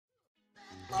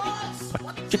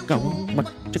What you gonna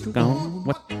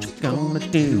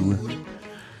do?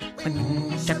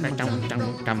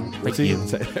 What's he even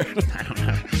say there? I don't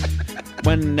know.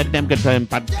 When the Damn Good Time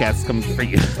podcast comes for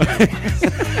you.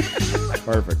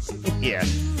 Perfect. Yeah.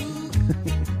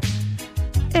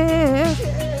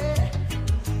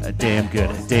 A damn good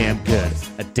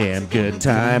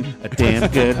time,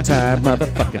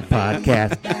 motherfucking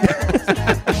podcast.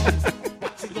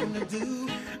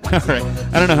 All right.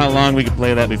 I don't know how long we can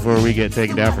play that before we get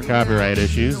taken down for copyright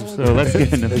issues. So let's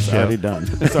get into the It's show. already done.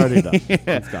 It's already done. Yeah.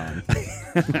 It's gone.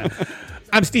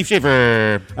 I'm Steve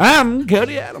Schaefer. I'm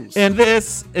Cody Adams. And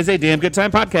this is a Damn Good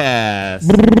Time podcast.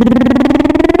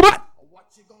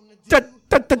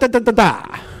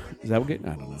 Is that what I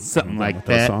don't know. Something like that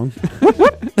that. song.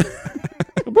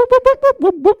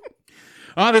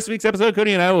 On this week's episode,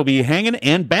 Cody and I will be hanging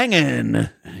and banging.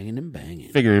 Hanging and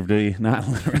banging. Figuratively, not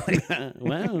literally.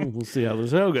 Well, we'll see how the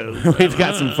show goes. We've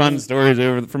got some fun stories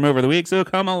from over the week, so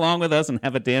come along with us and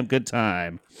have a damn good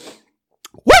time.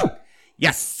 Woo!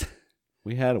 Yes,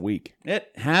 We had a week.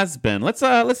 it has been. Let's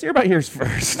hear about yours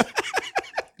first.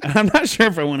 I'm not sure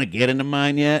if I want to get into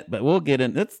mine yet, but we'll get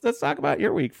in. Let's talk about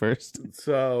your week first.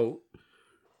 So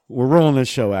we're rolling this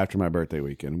show after my birthday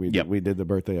weekend. We Yep. did the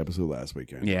birthday episode last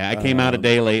weekend. Yeah, I came out a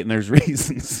day late, and there's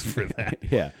reasons for that.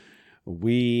 Yeah.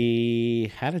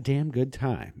 We had a damn good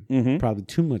time. Mm-hmm. Probably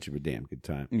too much of a damn good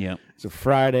time. Yeah. So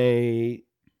Friday,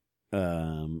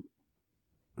 so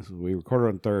we recorded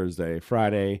on Thursday.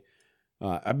 Friday,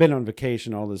 I've been on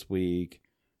vacation all this week.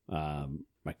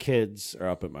 My kids are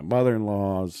up at my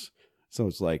mother-in-law's, so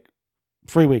it's like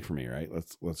free week for me, right?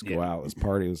 Let's go out, let's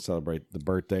party, let's celebrate the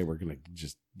birthday. We're gonna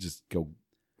just go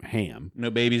ham.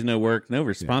 No babies, no work, no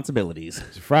responsibilities.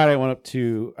 So Friday, I went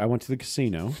to the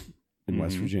casino in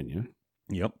West Virginia.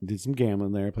 Yep. Did some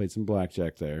gambling there, played some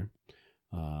blackjack there.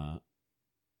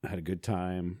 Had a good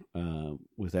time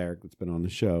with Eric that's been on the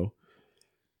show.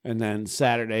 And then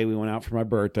Saturday we went out for my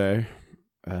birthday.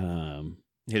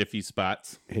 Hit a few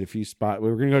spots. We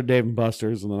were going to go to Dave &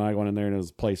 Buster's, and then I went in there and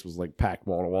his place was like packed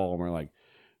wall to wall. And we're like,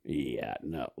 yeah,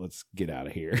 no, let's get out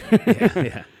of here.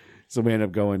 Yeah. So we ended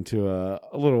up going to a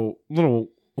little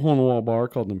hole-in-the-wall bar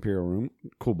called the Imperial Room.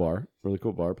 Cool bar. Really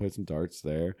cool bar. Played some darts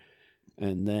there.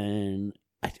 And then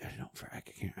I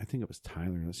think it was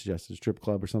Tyler that suggested a strip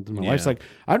club or something. My wife's like,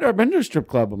 I've never been to a strip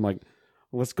club. I'm like,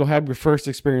 let's go have your first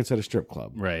experience at a strip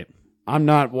club. Right. I'm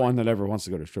not one that ever wants to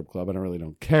go to a strip club. I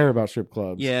don't care about strip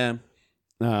clubs. Yeah.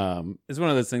 It's one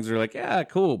of those things where you're like, yeah,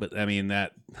 cool. But I mean, I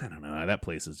don't know. That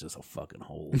place is just a fucking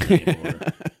hole anymore.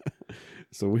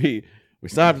 So we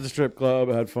stopped at the strip club,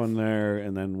 had fun there,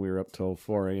 and then we were up till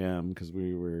 4 a.m. because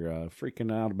we were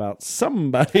freaking out about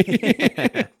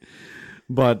somebody.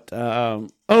 But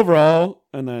overall,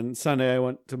 and then Sunday I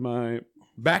went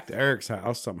back to Eric's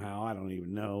house somehow. I don't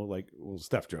even know.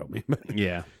 Steph drove me.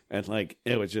 Yeah. And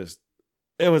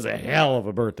it was a hell of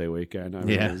a birthday weekend. I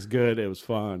mean, Yeah. It was good. It was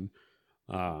fun.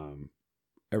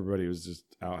 Everybody was just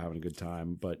out having a good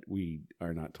time, but we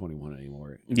are not 21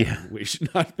 anymore. Yeah. We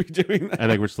should not be doing that. I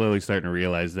think we're slowly starting to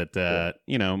realize that,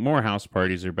 more house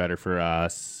parties are better for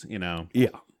us, Yeah.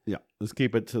 Let's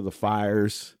keep it to the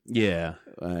fires Yeah.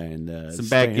 and Some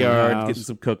stay in the backyard, house. getting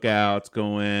some cookouts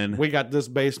going. We got this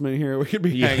basement here. We could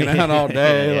be Yeah. hanging out all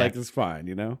day. Yeah. It's fine,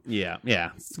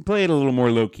 Yeah. Play it a little more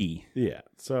low key. Yeah.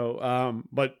 So,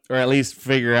 but Or at least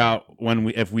figure out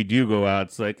if we do go out,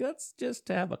 it's like, let's just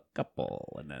have a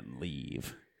couple and then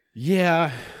leave.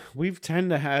 yeah, we've tend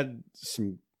to had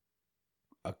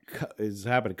it's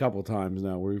happened a couple times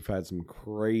now where we've had some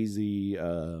crazy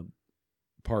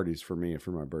parties for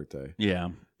my birthday. Yeah.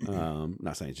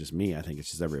 Not saying it's just me. I think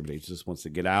it's just everybody just wants to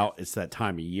get out. It's that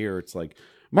time of year. It's like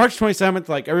March 27th.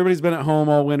 Like everybody's been at home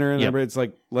all winter, and Yep. everybody's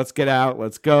like, "Let's get out.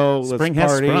 Let's go. Spring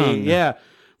let's has party. sprung. Yeah,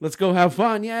 let's go have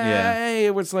fun. Yay!" Yeah.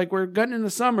 It was like we're getting into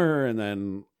summer, and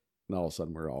then all of a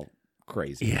sudden we're all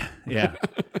crazy. Yeah.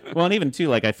 Well, and even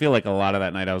too, I feel like a lot of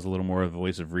that night I was a little more of a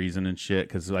voice of reason and shit.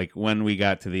 Because when we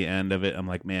got to the end of it, I'm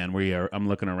like, man, I'm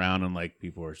looking around and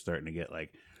people are starting to get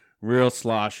real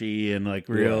sloshy and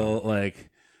real and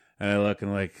I look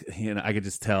and I could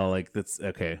just tell that's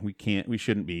okay. We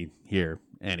shouldn't be here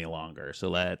any longer. So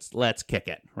let's kick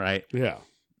it, right? Yeah.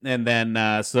 And then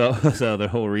so the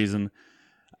whole reason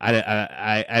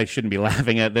I shouldn't be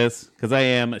laughing at this because I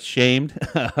am ashamed.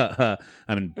 I'm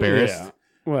embarrassed. Yeah.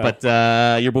 Well,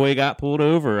 But your boy got pulled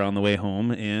over on the way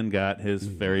home and got his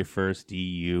very first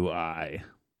DUI.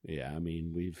 yeah. I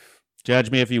mean, we've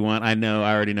Judge me if you want. I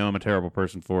already know I'm a terrible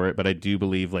person for it, but I do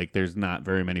believe there's not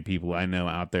very many people I know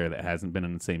out there that hasn't been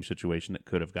in the same situation that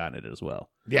could have gotten it as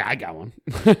well. Yeah, I got one.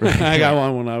 I got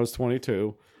one when I was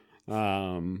 22.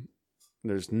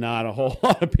 there's not a whole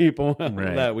lot of people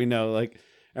Right. that we know. Like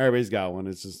everybody's got one.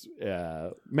 It's just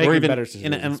making even, better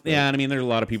decisions. yeah, and I mean, there's a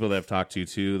lot of people that I've talked to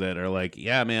too that are like,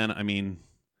 yeah, man. I mean,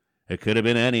 it could have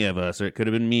been any of us, or it could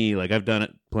have been me. Like I've done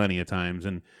it plenty of times,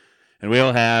 and we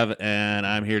all have. And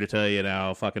I'm here to tell you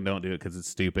now, fucking don't do it because it's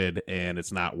stupid and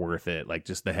it's not worth it. Like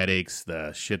just the headaches,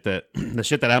 the shit that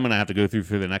I'm gonna have to go through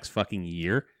for the next fucking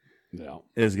year. Yeah.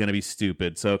 Is gonna be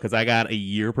stupid. So because I got a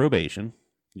year probation.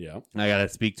 Yeah. I got to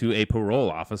speak to a parole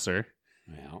officer.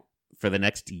 Yeah. For the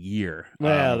next year.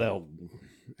 Well, they'll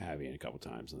have you in a couple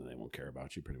times and then they won't care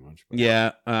about you pretty much. But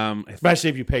yeah. Especially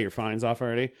if you pay your fines off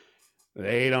already.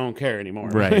 They don't care anymore.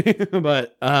 Right.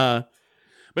 But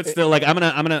still, like, I'm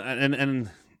gonna, and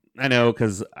I know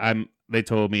because they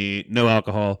told me no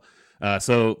alcohol.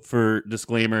 So for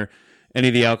disclaimer, any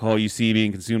of the alcohol you see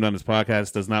being consumed on this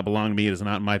podcast does not belong to me. It is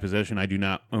not in my possession. I do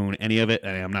not own any of it.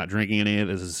 I am not drinking any of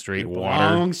it. This is straight water.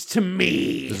 Belongs to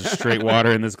me. This is straight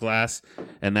water in this glass,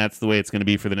 and that's the way it's going to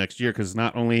be for the next year. Because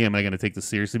not only am I going to take this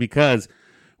seriously, because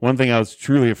one thing I was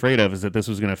truly afraid of is that this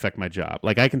was going to affect my job.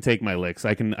 Like I can take my licks.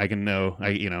 I can know.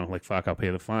 Like fuck. I'll pay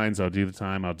the fines. I'll do the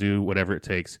time. I'll do whatever it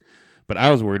takes. But I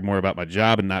was worried more about my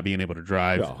job and not being able to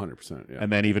drive. 100%. Yeah.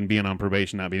 And then even being on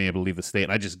probation, not being able to leave the state.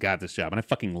 And I just got this job, and I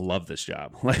fucking love this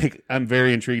job. Like, I'm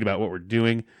very intrigued about what we're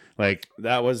doing. Like,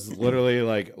 that was literally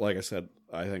like I said,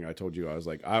 I think I told you, I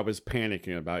was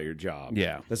panicking about your job.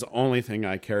 Yeah. That's the only thing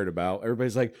I cared about.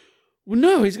 Everybody's like, well,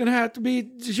 no, he's going to have to be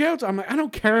jailed. I'm like, I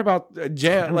don't care about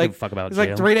jail. I don't like, give a fuck about it's jail.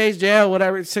 like 3 days jail,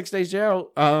 whatever, 6 days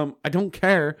jail. I don't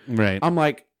care. Right. I'm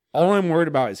like, all I'm worried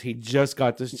about is he just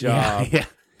got this job. Yeah.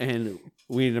 And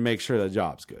we need to make sure the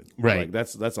job's good. Right. Like,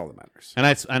 that's all that matters. And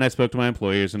I spoke to my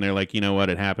employers, and they're like, you know what,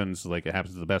 it happens. Like, it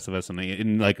happens to the best of us.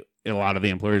 And like a lot of the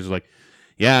employers are like,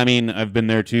 yeah, I mean, I've been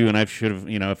there too, and I should have,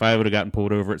 if I would have gotten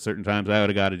pulled over at certain times, I would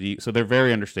have got a So they're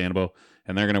very understandable,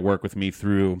 and they're going to work with me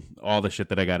through all the shit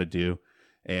that I got to do.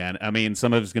 And I mean,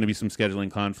 some of it's going to be some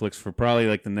scheduling conflicts for probably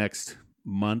like the next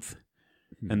month,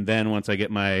 and then once I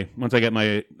get my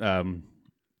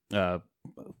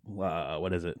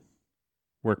what is it?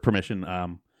 Work permission.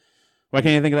 Why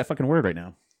can't you think of that fucking word right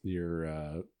now?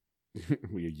 Your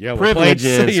yellow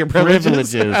privileges. Plates. Your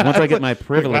privileges. Once I get my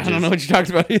privileges. I don't know what you talked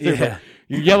about either. Yeah.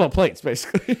 Your yellow plates,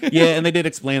 basically. Yeah, and they did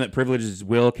explain that privileges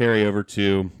will carry over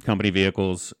to company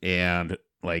vehicles, and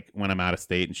like when I'm out of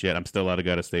state and shit, I'm still allowed to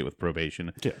go out of state with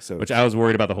probation. Yeah, so which I was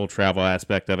worried about the whole travel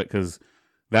aspect of it, because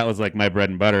that was like my bread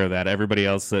and butter. That everybody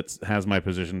else that has my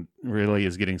position really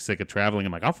is getting sick of traveling.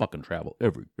 I'm like, I'll fucking travel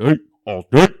every day, all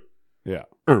day. Yeah.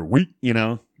 Or week,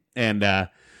 and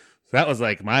that was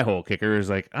like my whole kicker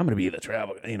is like, I'm going to be the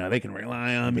travel, they can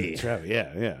rely on me. Yeah.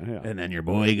 And then your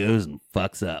boy goes and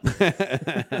fucks up.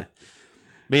 But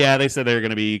yeah, they said they were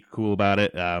going to be cool about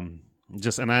it. And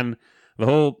then the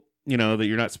whole, that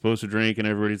you're not supposed to drink, and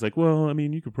everybody's like, well, I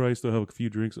mean, you could probably still have a few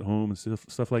drinks at home and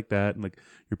stuff like that. And like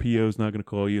your PO's not going to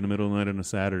call you in the middle of the night on a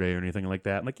Saturday or anything like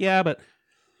that. I'm like, yeah, but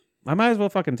I might as well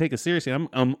fucking take it seriously.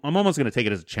 I'm almost going to take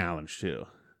it as a challenge too.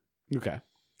 Okay.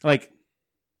 Like,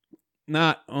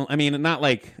 not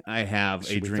like I have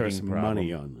Should a we drinking throw some problem.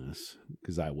 money on this?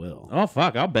 Because I will. Oh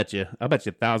fuck! I'll bet you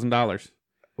 $1,000.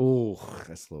 Oh,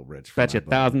 that's a little rich. Bet you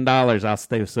 $1,000 I'll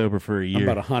stay sober for a year.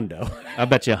 About $100. I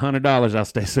bet you $100 I'll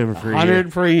stay sober for a year.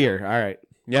 100 for a year. All right.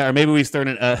 Yeah, or maybe we start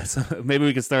maybe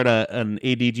we could start an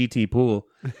ADGT pool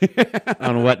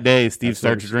on what day Steve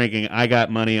starts drinking. I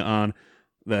got money on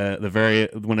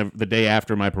the day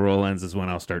after my parole ends is when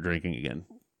I'll start drinking again.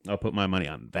 I'll put my money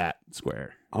on that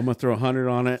square. I'm gonna throw 100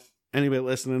 on it. Anybody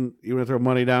listening, you want to throw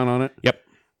money down on it? Yep.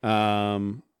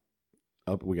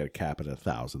 We got to cap it at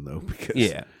 1,000 though, because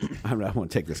I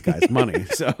want to take this guy's money.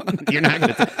 So you're not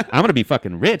gonna. I'm gonna be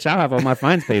fucking rich. I'll have all my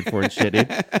fines paid for and shit, dude.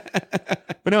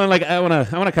 But no, like I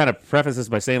wanna kind of preface this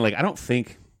by saying, like, I don't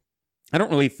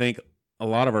really think a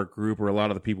lot of our group or a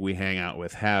lot of the people we hang out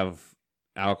with have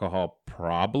alcohol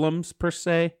problems per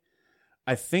se.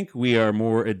 I think we are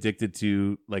more addicted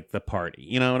to like the party.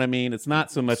 You know what I mean? It's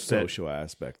not so much social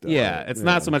aspect. It's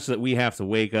not so much that we have to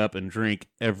wake up and drink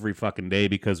every fucking day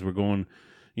because we're going,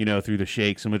 through the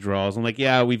shakes and withdrawals. And like,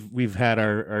 yeah, we've had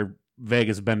our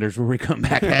Vegas benders where we come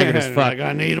back haggard as fuck. Like,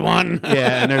 I need one.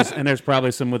 Yeah, and there's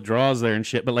probably some withdrawals there and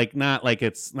shit, but like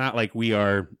it's not like we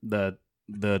are the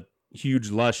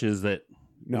huge lushes that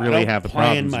really have the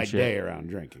problems. Plan my day around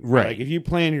drinking. Right. Like if you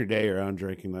plan your day around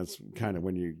drinking, that's kind of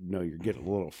when you're getting a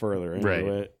little further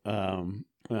into it.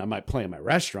 I might plan my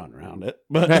restaurant around it,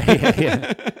 but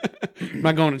I'm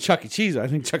not going to Chuck E. Cheese. I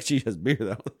think Chuck E. Cheese has beer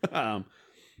though.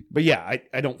 But yeah,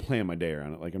 I don't plan my day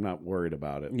around it. Like I'm not worried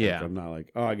about it. Yeah. Like, I'm not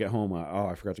like, oh, I get home.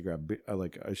 I forgot to grab.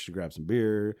 I should grab some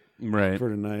beer Right. for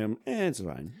tonight. It's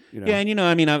fine. Yeah, and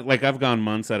I mean, I've gone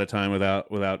months at a time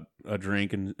without a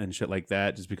drink and shit like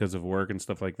that, just because of work and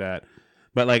stuff like that.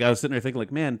 But like I was sitting there thinking,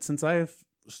 like, man, since I've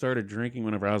started drinking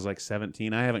whenever I was like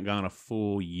 17, I haven't gone a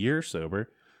full year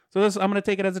sober. So I'm gonna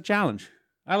take it as a challenge.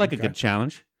 I like a good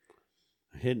challenge.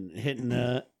 Hitting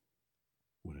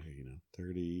what are you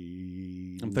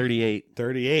 30? I'm 38.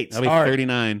 38. I'll be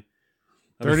 39.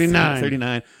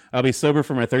 39. I'll be sober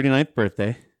for my 39th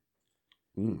birthday.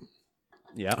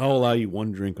 Yeah. I'll allow you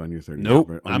one drink on your 39th.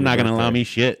 Nope. I'm not going to allow me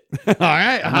shit. All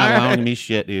right. I'm not allowing me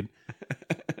shit, dude.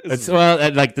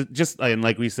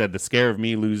 Like we said, the scare of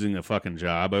me losing a fucking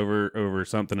job over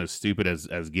something as stupid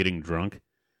as getting drunk.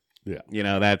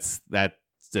 Yeah. That's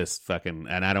just fucking,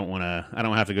 and I don't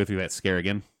have to go through that scare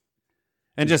again.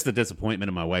 And just the disappointment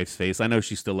in my wife's face. I know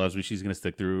she still loves me. She's going to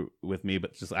stick through with me,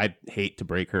 but just I hate to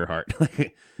break her heart.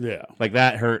 Yeah. Like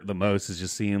that hurt the most is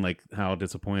just seeing like how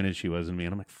disappointed she was in me.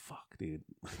 And I'm like, fuck, dude.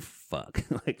 Fuck.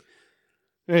 Like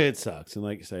it sucks. And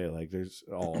like you say, like there's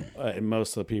all, and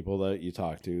most of the people that you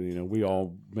talk to, we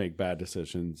all make bad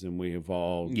decisions and we've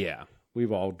all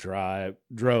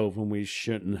drove when we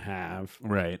shouldn't have.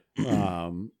 Right.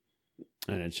 And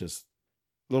it's just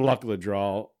the luck of the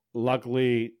draw.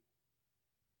 Luckily,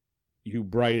 you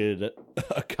brighted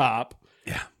a cop,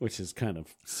 which is kind of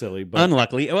silly. But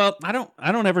unluckily, well, I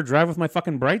don't ever drive with my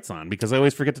fucking brights on because I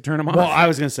always forget to turn them off. Well, I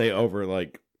was gonna say over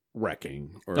like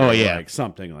wrecking or like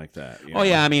something like that.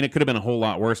 Yeah, I mean, it could have been a whole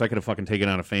lot worse. I could have fucking taken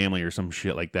out a family or some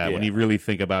shit like that. Yeah. When you really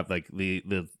think about like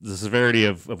the severity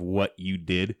of what you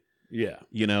did. Yeah.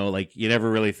 Like you never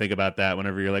really think about that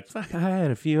whenever you're like, fuck, I had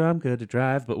a few, I'm good to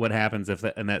drive. But what happens if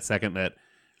in that second that,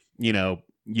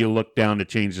 you look down to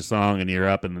change the song and you're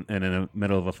up in the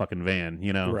middle of a fucking van,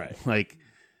 Right. Like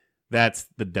that's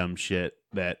the dumb shit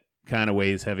that kind of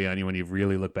weighs heavy on you when you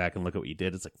really look back and look at what you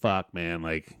did. It's like, fuck, man.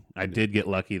 Like I did get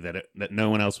lucky that no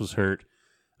one else was hurt.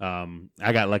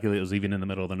 I got lucky that it was even in the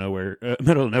middle of nowhere.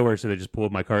 So they just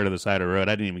pulled my car to the side of the road.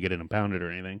 I didn't even get it impounded or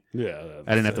anything. Yeah.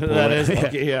 I didn't have to pull that it. Is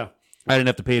lucky, yeah. I didn't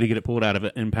have to pay to get it pulled out of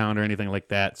an impound or anything like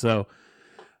that. So,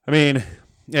 I mean,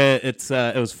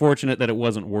 it was fortunate that it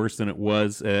wasn't worse than it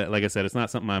was. Like I said, it's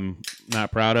not something I'm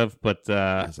not proud of, but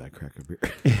as I crack a beer,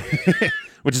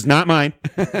 which is not mine.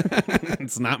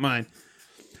 It's not mine.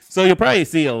 So you'll probably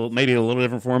see maybe a little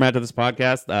different format to this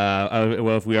podcast.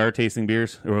 Well, if we are tasting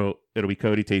beers, it'll be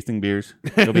Cody tasting beers.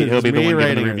 He'll be the one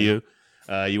giving the review.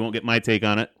 You won't get my take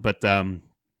on it, but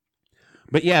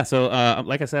yeah. So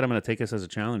like I said, I'm going to take this as a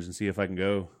challenge and see if I can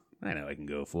go. I know I can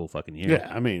go a full fucking year. Yeah,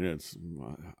 I mean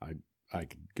I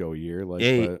could go a year. Like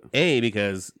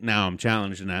because now I'm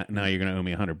challenged and now you're going to owe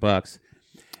me $100,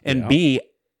 and B,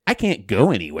 I can't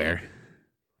go anywhere.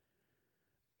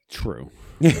 True.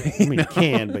 I mean, you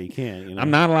can, but you can't.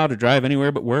 I'm not allowed to drive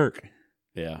anywhere but work.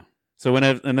 Yeah. So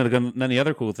then the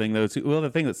other cool thing though,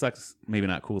 the thing that sucks, maybe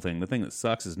not cool thing. The thing that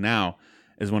sucks is now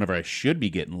is whenever I should be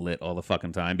getting lit all the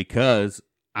fucking time because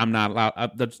I'm not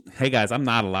allowed. Hey guys, I'm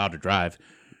not allowed to drive.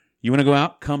 You want to go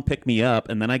out? Come pick me up,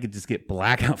 and then I could just get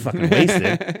blackout fucking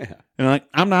wasted. And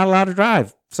I'm not allowed to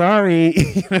drive. Sorry,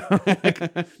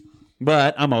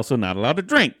 but I'm also not allowed to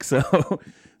drink. So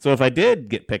if I did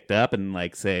get picked up and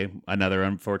say another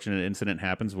unfortunate incident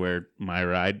happens where my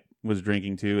ride was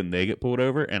drinking too and they get pulled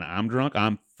over and I'm drunk,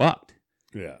 I'm fucked.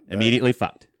 Yeah. Immediately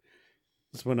fucked.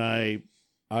 That's when I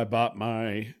bought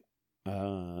my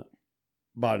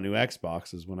bought a new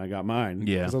Xbox is when I got mine.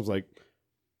 Yeah. Because I was like,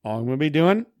 all I'm going to be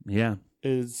doing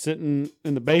is sitting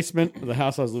in the basement of the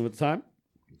house I was living at the time,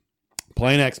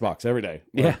 playing Xbox every day.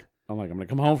 I'm going to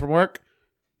come home from work,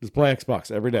 just play Xbox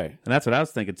every day. And that's what I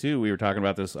was thinking, too. We were talking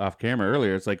about this off camera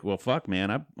earlier. It's like, well, fuck, man.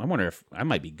 I wonder if I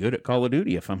might be good at Call of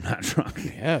Duty if I'm not drunk.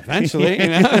 Yeah, eventually.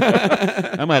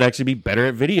 I might actually be better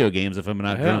at video games if I'm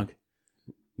not drunk.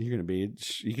 You're going to be,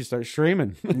 you can start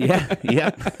streaming.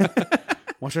 Yeah.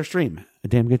 Watch our stream. A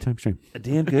damn good time stream. A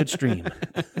damn good stream.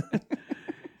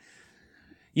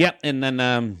 Yep, and then,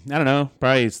 I don't know,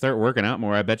 probably start working out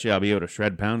more. I bet you I'll be able to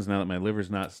shred pounds now that my liver's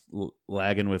not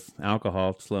lagging with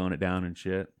alcohol, slowing it down and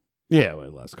shit. Yeah,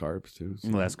 well, less carbs, too. So.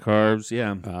 Less carbs,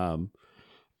 yeah.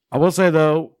 I will say,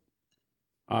 though,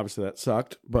 obviously that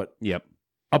sucked, but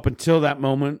up until that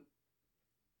moment,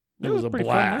 it was a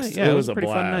blast. Yeah, it was a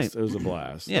blast. It was a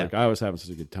blast. Yeah. I was having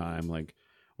such a good time. We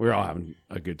were all having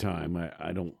a good time.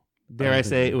 I don't... Dare I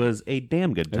say it was a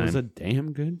damn good time. It was a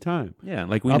damn good time. Yeah,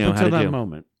 like we up know how to do. Up until that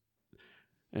moment.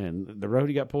 And the road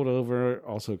he got pulled over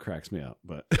also cracks me up.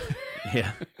 But,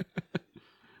 yeah.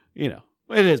 It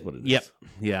is what it is. Yep.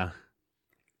 Yeah.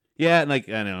 Yeah, and I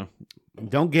know.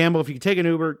 Don't gamble. If you can take an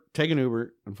Uber, take an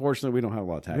Uber. Unfortunately, we don't have a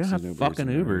lot of taxis. We don't have fucking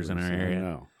Ubers in our area.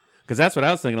 No. Because that's what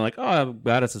I was thinking. Like, oh, I've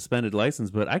got a suspended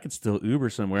license, but I could still Uber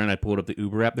somewhere. And I pulled up the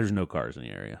Uber app. There's no cars in the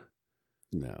area.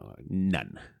 No.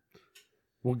 None.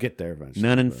 We'll get there eventually.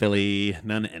 None in Philly.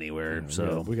 None anywhere.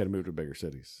 So we got to move to bigger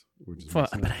cities.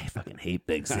 But I fucking hate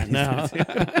big cities. No.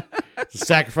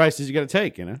 Sacrifices you got to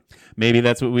take, you know. Maybe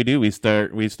that's what we do. We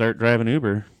start driving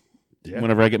Uber. Yeah.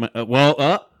 Whenever I get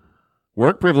my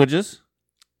work privileges.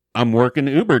 I'm working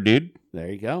Uber, dude.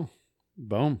 There you go.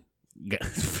 Boom.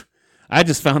 I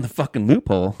just found the fucking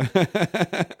loophole.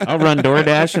 I'll run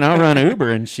DoorDash and I'll run Uber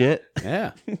and shit.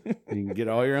 Yeah. You can get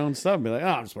all your own stuff and be like, oh,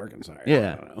 I'm just working. Sorry.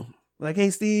 Yeah. I don't know. Like, hey,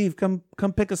 Steve, come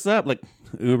pick us up. Like,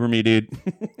 Uber me, dude.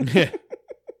 Yeah.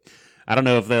 I don't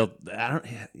know if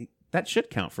that should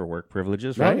count for work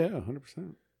privileges, right? Oh, yeah,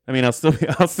 100%. I mean, I'll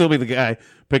still be the guy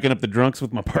picking up the drunks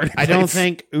with my party. I don't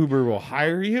think Uber will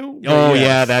hire you. Oh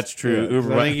yeah, that's true. Yeah,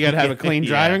 Uber, I think you got to have a clean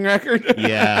driving record.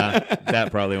 Yeah,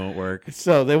 that probably won't work.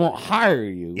 So they won't hire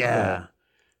you. Yeah,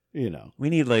 you know, we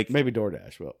need maybe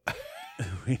DoorDash will.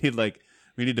 we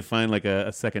need to find like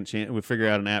a second chance. We figure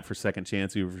out an app for second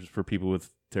chance Ubers for people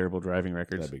with terrible driving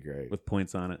records. That'd be great with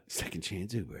points on it. Second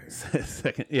chance Uber.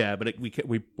 But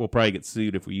we will probably get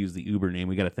sued if we use the Uber name.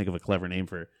 We got to think of a clever name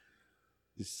for.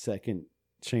 Second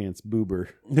chance boober.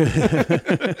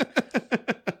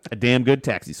 A damn good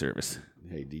taxi service.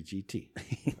 Hey, DGT.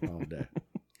 All day.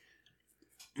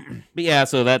 But yeah,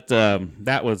 so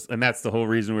that was, and that's the whole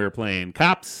reason we were playing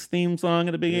Cops theme song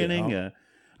at the beginning. Yeah.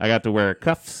 I got to wear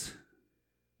cuffs,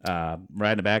 ride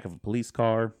in the back of a police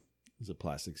car. There's a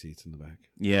plastic seats in the back.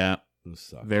 Yeah. Those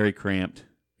suck. Very cramped.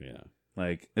 Yeah.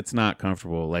 Like, it's not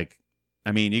comfortable. Like,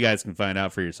 I mean, you guys can find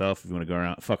out for yourself if you want to go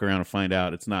around, fuck around and find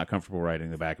out. It's not comfortable riding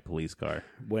in the back of a police car.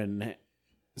 When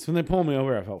they pulled me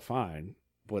over, I felt fine.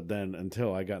 But then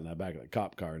until I got in that back of the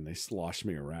cop car and they sloshed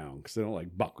me around because they don't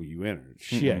like buckle you in or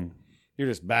shit. Mm-hmm. You're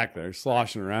just back there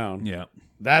sloshing around. Yeah.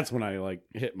 That's when I like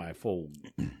hit my full,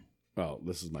 oh,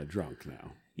 this is my drunk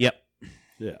now. Yep.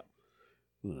 Yeah.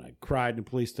 And I cried in the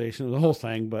police station, the whole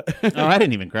thing, but. Oh, I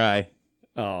didn't even cry.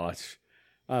 Oh,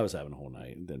 I was having a whole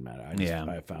night. It didn't matter.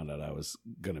 I found out I was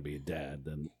going to be a dad,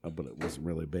 but it wasn't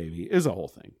really a baby. It was a whole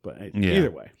thing. But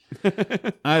either way.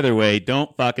 Either way,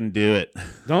 don't fucking do it.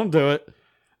 Don't do it.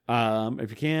 If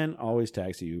you can, always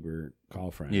taxi, Uber, call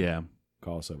a friend. Yeah.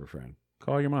 Call a sober friend.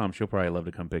 Call your mom. She'll probably love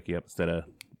to come pick you up instead of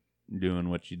doing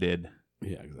what you did.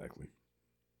 Yeah, exactly.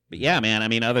 But yeah, man, I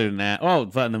mean, other than that,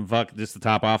 and then fuck, just to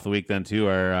top off the week then too,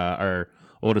 our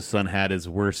oldest son had his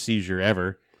worst seizure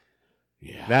ever.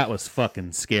 Yeah. That was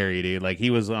fucking scary, dude. Like, he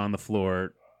was on the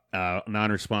floor,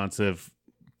 non-responsive,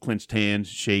 clenched hands,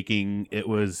 shaking. It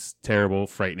was terrible,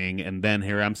 frightening. And then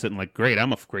here I'm sitting like, great,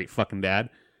 I'm a great fucking dad.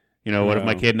 You know, what if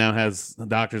my kid now has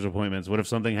doctor's appointments? What if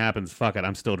something happens? Fuck it,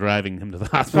 I'm still driving him to the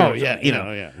hospital. Oh,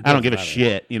 yeah. I don't give a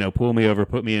shit. You know, pull me over,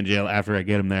 put me in jail after I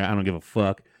get him there. I don't give a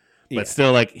fuck. But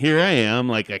still, like, here I am,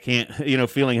 like, I can't,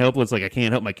 feeling helpless, like, I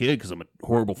can't help my kid because I'm a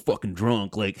horrible fucking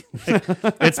drunk. Like,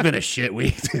 it's been a shit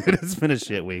week, dude. It's been a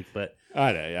shit week, but.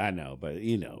 I know, but,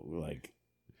 like,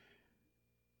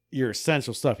 your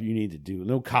essential stuff you need to do.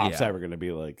 No cop's ever going to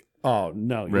be like, oh,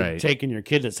 no, you're taking your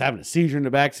kid that's having a seizure in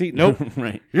the back seat. Nope.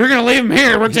 Right. You're going to leave him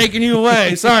here. We're taking you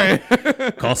away. Sorry.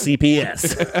 Call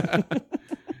CPS.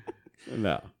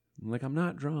 No. Like, I'm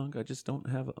not drunk. I just don't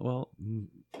have.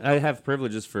 I have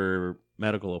privileges for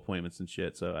medical appointments and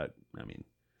shit. So I mean,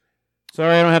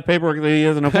 sorry, I don't have paperwork that he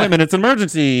has an appointment. It's an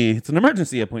emergency. It's an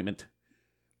emergency appointment.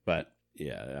 But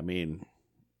yeah, I mean,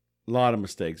 a lot of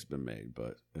mistakes have been made,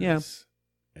 but it's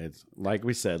like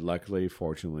we said. Luckily,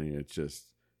 fortunately, it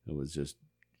was just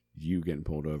you getting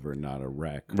pulled over and not a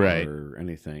wreck or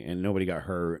anything, and nobody got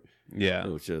hurt. Yeah,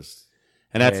 it was just.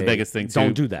 And that's the biggest thing, too.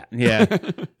 Don't do that. Yeah.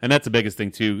 And that's the biggest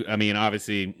thing, too. I mean,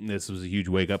 obviously, this was a huge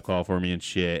wake-up call for me and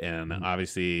shit. And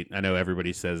obviously, I know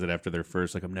everybody says it after their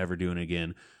first, like, I'm never doing it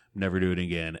again. Never do it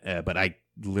again. But I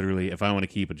literally, if I want to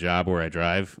keep a job where I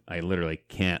drive, I literally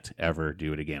can't ever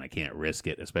do it again. I can't risk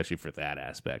it, especially for that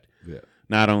aspect. Yeah.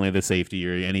 Not only the safety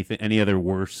or any other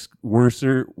worst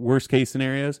case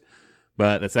scenarios,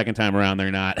 but the second time around, they're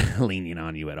not lenient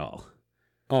on you at all.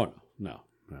 Oh, no.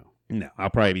 No, I'll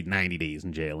probably be 90 days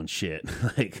in jail and shit.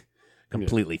 Like,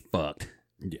 completely fucked.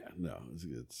 Yeah, no,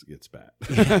 it gets bad.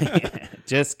 It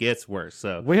just gets worse.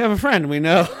 So we have a friend we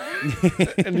know,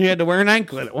 and he had to wear an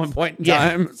anklet at one point in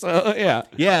time. So,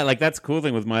 Yeah, like, that's the cool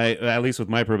thing with at least with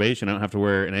my probation, I don't have to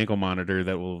wear an ankle monitor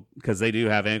because they do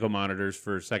have ankle monitors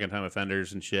for second-time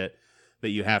offenders and shit,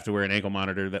 that you have to wear an ankle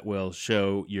monitor that will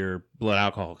show your blood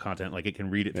alcohol content. Like, it can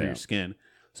read it through your skin.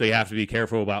 So you have to be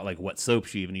careful about like what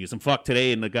soaps you even use. And fuck,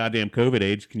 today in the goddamn COVID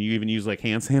age, can you even use like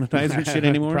hand sanitizer and shit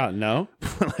anymore? No.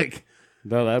 Like,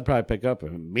 though that'd probably pick up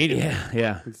immediately.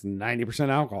 Yeah. It's 90%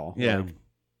 alcohol. Yeah. Like,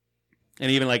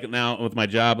 and even like now with my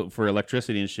job for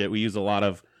electricity and shit, we use a lot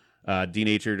of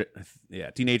denatured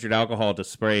alcohol to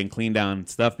spray and clean down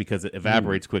stuff because it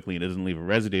evaporates quickly and doesn't leave a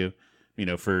residue,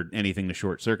 for anything to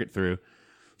short circuit through.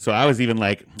 So I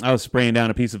was spraying down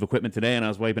a piece of equipment today and I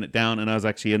was wiping it down, and I was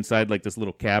actually inside like this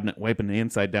little cabinet wiping the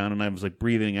inside down, and I was like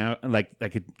breathing out, and like I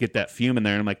could get that fume in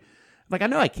there, and I'm like I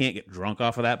know I can't get drunk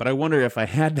off of that, but I wonder if I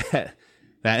had that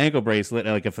ankle bracelet,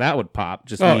 like if that would pop.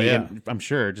 Just me, I'm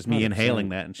sure, just me 100%. Inhaling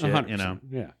that and shit, 100%.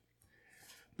 Yeah.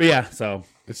 But yeah, so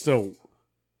it's still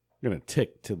gonna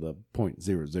tick to the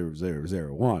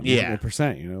 0.00001. Yeah.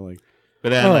 percent. Like. But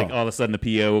then, like, all of a sudden, the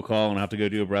PO will call and I have to go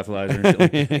do a breathalyzer.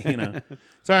 And shit, like,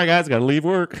 sorry, guys, got to leave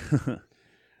work.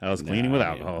 I was cleaning with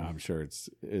alcohol. I'm sure it's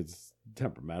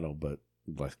temperamental, but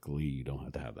less glee, you don't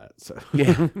have to have that. So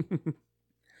yeah.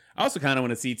 I also kind of want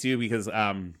to see too, because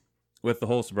with the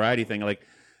whole sobriety thing, like,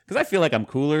 because I feel like I'm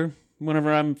cooler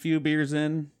whenever I'm a few beers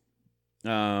in.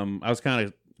 I was kind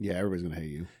of. Yeah, everybody's gonna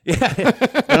hate you. Yeah,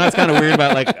 and that's kind of weird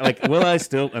about like will I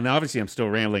still? And obviously, I'm still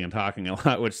rambling and talking a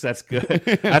lot, which that's good.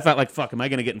 I thought like, fuck, am I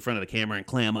gonna get in front of the camera and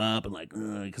clam up and like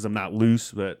because I'm not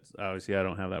loose? But obviously, I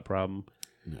don't have that problem.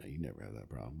 No, you never have that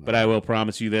problem. But I will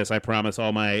promise you this: I promise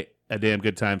all my a damn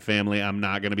good time family, I'm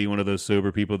not gonna be one of those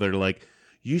sober people that are like,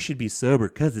 you should be sober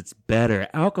because it's better.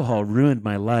 Alcohol ruined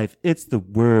my life. It's the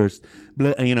worst.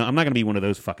 I'm not gonna be one of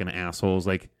those fucking assholes.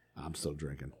 Like, I'm still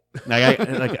drinking.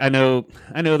 I know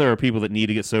there are people that need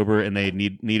to get sober and they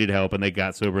needed help and they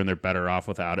got sober and they're better off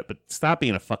without it. But stop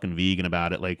being a fucking vegan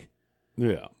about it. Like,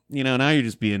 yeah, now you're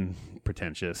just being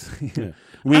pretentious. Yeah.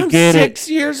 I'm get 6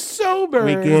 years sober.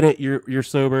 We get it. You're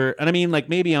sober, and I mean, like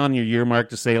maybe on your year mark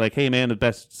to say like, hey man, the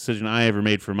best decision I ever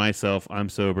made for myself. I'm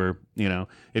sober.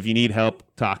 If you need help,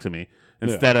 talk to me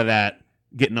instead of that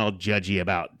getting all judgy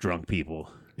about drunk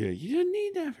people. Yeah, you didn't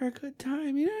need that for a good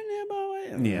time. You didn't need about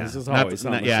it. Yeah, this is always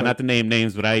not to name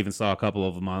names, but I even saw a couple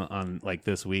of them on like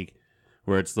this week,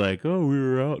 where it's like, oh, we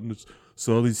were out and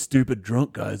saw these stupid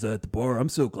drunk guys at the bar. I'm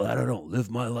so glad I don't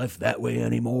live my life that way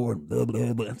anymore. And blah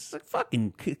blah blah. It's like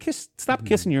fucking stop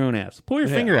kissing your own ass. Pull your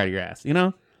finger out of your ass.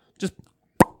 Just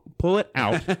pull it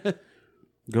out.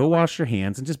 Go wash your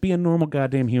hands and just be a normal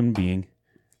goddamn human being.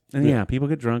 And people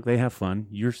get drunk, they have fun.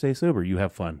 You stay sober, you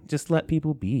have fun. Just let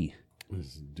people be.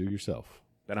 Just do yourself.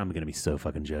 But I'm gonna be so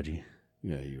fucking judgy.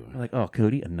 Yeah, you are. Like, oh,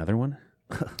 Cody, another one?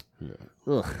 Yeah.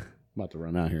 Ugh. I'm about to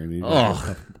run out here and need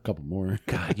a couple more.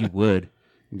 God, you would.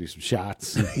 Do some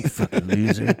shots. You fucking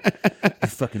loser. You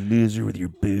fucking loser with your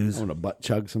booze. I want to butt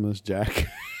chug some of this Jack.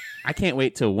 I can't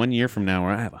wait till 1 year from now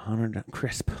where I have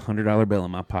crisp $100 bill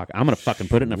in my pocket. I'm gonna fucking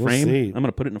put it in a frame. See. I'm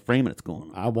gonna put it in a frame and it's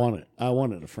going. I want it. I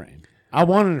want it in a frame. I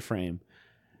want it in a frame.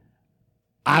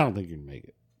 I don't think you can make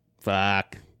it.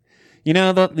 Fuck. You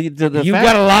got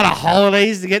a lot of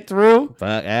holidays to get through.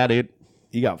 Fuck, yeah, dude.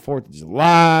 You got 4th of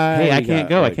July. Hey, I can't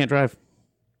go. I can't drive.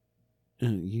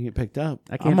 You get picked up.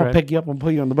 I'm going to pick you up and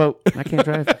put you on the boat. I can't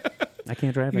drive. I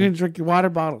can't drive. You're going to drink your water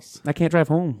bottles. I can't drive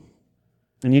home.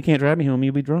 And you can't drive me home.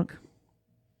 You'll be drunk.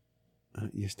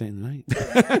 You're staying the night.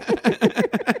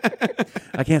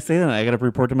 I can't say that. I got to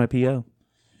report to my PO.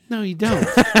 No, you don't.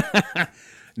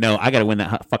 No, I got to win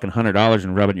that fucking $100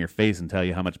 and rub it in your face and tell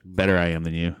you how much better I am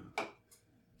than you.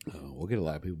 Oh, we'll get a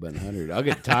lot of people betting 100. I'll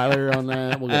get Tyler on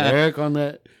that. We'll get Eric on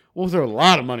that. We'll throw a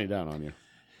lot of money down on you.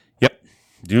 Yep,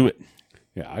 do it.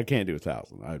 Yeah, I can't do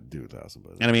 1,000. I'd do 1,000.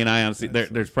 But and I mean, I honestly,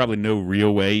 there's probably no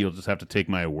real way. You'll just have to take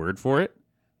my word for it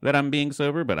that I'm being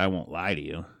sober, but I won't lie to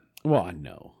you. Well, I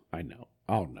know.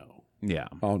 I'll know. Yeah,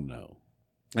 I'll know.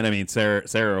 And I mean, Sarah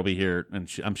will be here,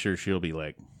 and I'm sure she'll be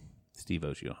like, Steve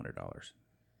owes you $100.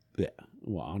 Yeah,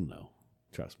 well, I'll know.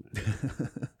 Trust me.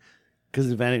 Because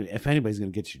if anybody's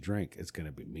going to get you drink, it's going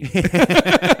to be me.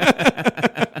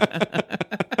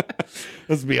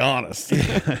 Let's be honest.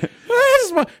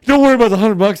 Don't worry about the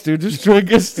 $100, dude. Just drink.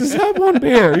 Just have one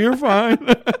beer. You're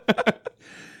fine.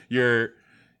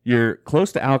 Your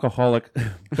close to alcoholic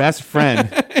best friend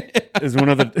is in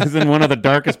one of the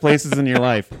darkest places in your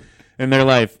life,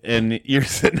 and you're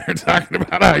sitting there talking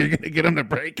about how you're going to get him to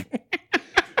break.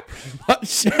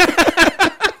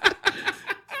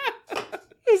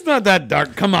 It's not that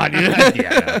dark. Come on,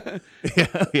 yeah.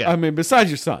 I mean, besides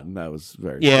your son, that was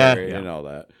very scary and all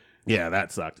that. Yeah,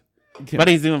 that sucked. Yeah. But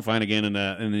he's doing fine again,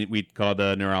 and we called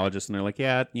the neurologist, and they're like,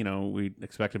 yeah, we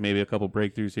expected maybe a couple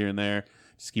breakthroughs here and there.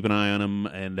 Just keep an eye on him,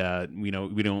 and we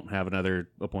don't have another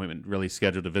appointment really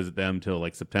scheduled to visit them till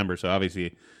like September. So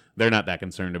obviously they're not that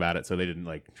concerned about it, so they didn't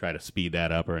like try to speed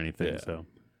that up or anything. Yeah. So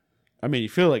I mean, you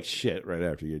feel like shit right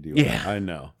after you do Yeah. it. I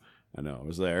know. I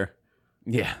was there.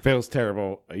 Yeah. Feels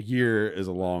terrible. A year is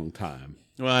a long time.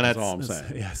 Well, That's all I'm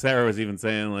saying. Yeah, Sarah was even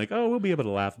saying like, "Oh, we'll be able to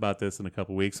laugh about this in a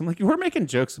couple weeks." I'm like, "We're making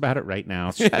jokes about it right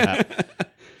now. Shut up."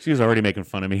 She was already making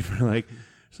fun of me for like,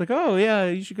 she's like, "Oh yeah,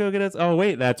 you should go get us." Oh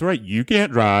wait, that's right, you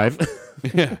can't drive.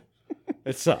 Yeah,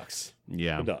 it sucks.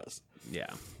 Yeah, It does.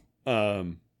 yeah. I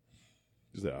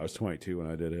was 22 when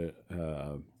I did it.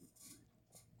 I'm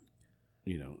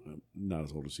not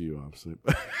as old as you, obviously.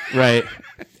 Right.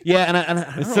 Yeah, and I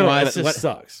don't know why it just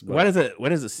sucks. Why does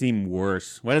it seem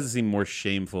worse? Why does it seem more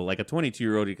shameful? Like a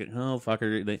 22-year-old, you can, oh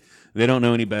fucker, they don't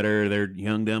know any better. They're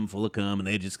young, dumb, full of cum, and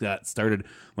they just got started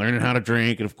learning how to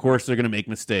drink, and of course they're gonna make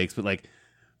mistakes. But like,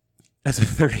 as a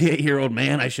 38-year-old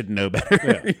man, I should know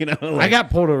better. Yeah. Like, I got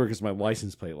pulled over because my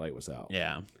license plate light was out.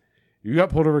 yeah, You got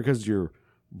pulled over because your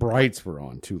brights were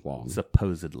on too long.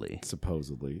 supposedly.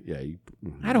 Yeah.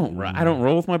 I don't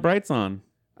roll with my brights on.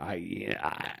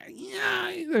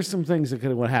 There's some things that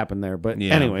could have happened there, but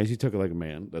Yeah. anyways, you took it like a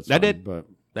man. That's I fine, did. but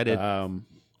I did. I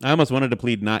almost wanted to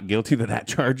plead not guilty to that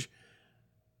charge,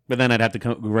 but then I'd have to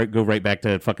go right back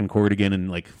to fucking court again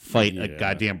and like fight a Yeah.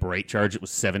 goddamn bright charge. It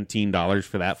was $17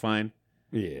 for that fine.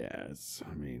 yeah,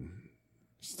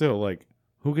 still like,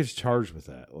 who gets charged with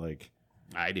that? Like,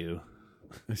 I do.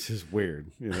 it's just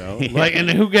weird, Yeah. Like, and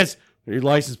then who gets your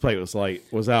license plate was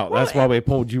out? That's why they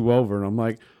pulled you over, and I'm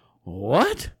like,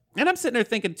 what? And I'm sitting there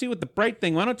thinking too with the bright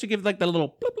thing. Why don't you give like the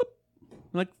little blip blip,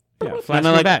 like Yeah, blip, flash and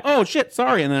then me like back. oh shit,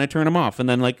 sorry, and then I turn them off, and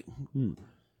then like It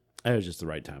was just the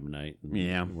right time of night. And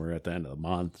Yeah. we're at the end of the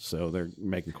month, so they're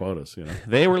making quotas.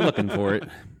 they were looking for it,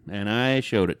 and I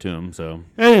showed it to them. So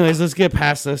Anyways, let's get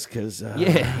past this because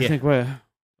Yeah. I think we're.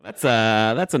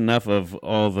 that's enough of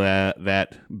all that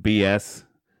BS,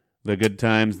 the good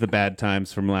times, the bad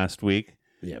times from last week.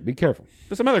 Yeah, be careful.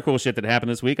 There's some other cool shit that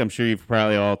happened this week. I'm sure you've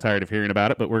probably all tired of hearing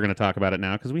about it, but we're going to talk about it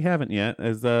now because we haven't yet.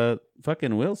 As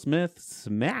fucking Will Smith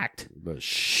smacked The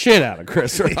shit out of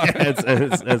Chris Rock.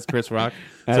 as Chris Rock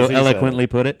As so he eloquently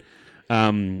put it.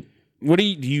 What do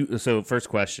you? So first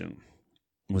question,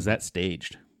 was that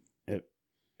staged?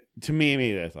 To me,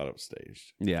 immediately, I thought it was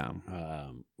staged. Yeah.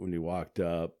 When he walked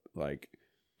up, like,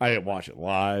 I didn't watch it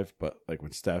live, but like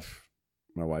when Steph,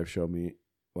 my wife, showed me,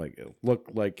 like, it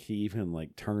looked like he even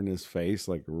like turned his face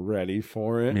like ready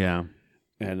for it. Yeah.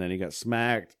 And then he got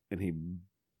smacked and he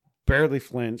barely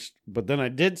flinched. But then I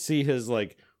did see his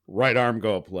like right arm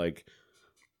go up, like,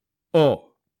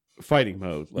 oh, fighting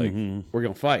mode. Like, Mhm. we're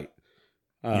going to fight.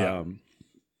 Yeah.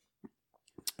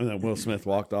 And then Will Smith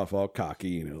walked off all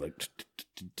cocky, like,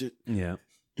 Yeah.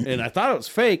 and I thought it was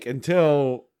fake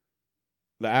until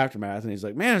the aftermath. And he's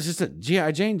like, man, it's just a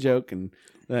G.I. Jane joke. And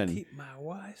then, keep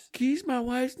my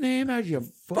wife's name out of your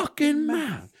fucking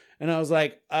mouth. And I was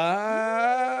like,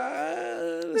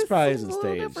 this probably isn't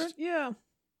staged. Yeah.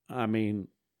 I mean,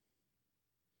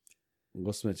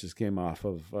 Will Smith just came off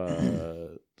of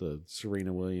the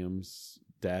Serena Williams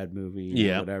dad movie,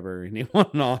 Yeah. whatever, and he won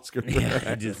an Oscar for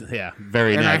that.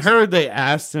 Very And nice. I heard they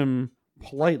asked him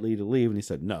politely to leave, and he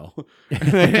said no. And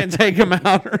they didn't take him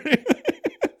out or anything.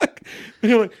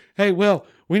 They're like, hey, Will,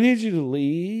 we need you to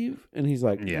leave. And he's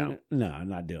like, Yeah. no, I'm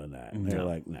not doing that. And they're No.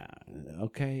 like, nah,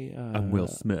 okay. I'm Will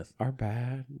Smith. Our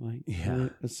bad. Like, Yeah.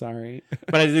 Sorry.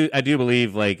 But I do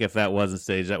believe like if that wasn't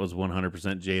staged, that was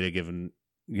 100% Jada giving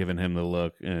him the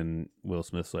look, and Will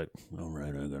Smith's like, all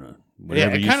right, I'm gonna.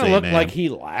 Whatever It you kind of say, looked man. like he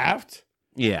laughed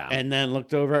Yeah, and then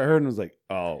looked over at her and was like,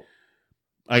 oh.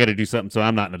 I got to do something, so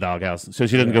I'm not in the doghouse, so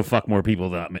she doesn't go fuck more people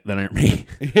than me.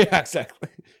 Yeah, exactly.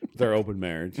 Their open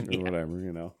marriage or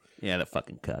whatever, Yeah, that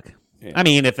fucking cuck. Yeah. I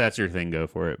mean, if that's your thing, go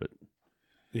for it. But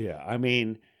Yeah, I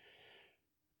mean,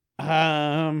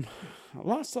 I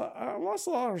lost a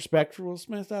lot of respect for Will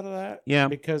Smith out of that. Yeah.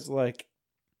 Because, like,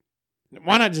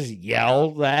 why not just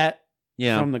yell that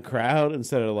yeah, from the crowd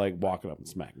instead of, like, walking up and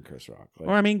smacking Chris Rock? Like,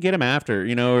 or I mean, get him after,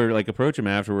 or like approach him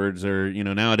afterwards, or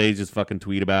nowadays just fucking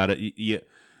tweet about it.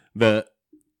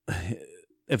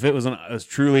 If it was a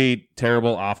truly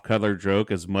terrible off-color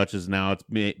joke, as much as now it's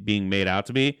being made out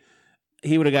to be,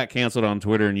 he would have got canceled on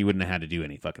Twitter, and you wouldn't have had to do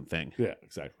any fucking thing. yeah,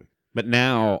 exactly. But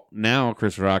now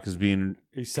Chris Rock is being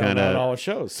He's selling out all his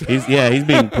shows. he's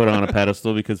being put on a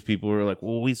pedestal because people were like,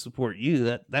 well, we support you.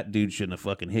 That dude shouldn't have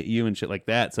fucking hit you and shit like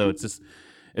that. So it's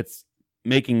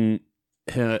making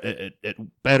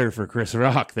it better for Chris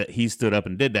Rock that he stood up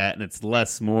and did that, and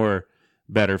it's more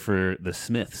better for the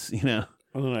Smiths, And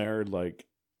then I heard, like,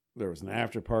 there was an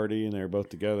after party and they were both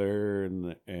together,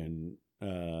 and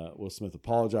Will Smith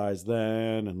apologized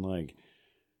then, and like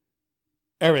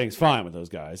everything's fine with those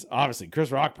guys. Obviously,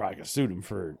 Chris Rock probably could have sued him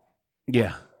for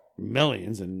Yeah.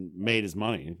 millions and made his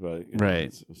money, but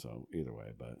Right. So either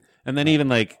way, but And then even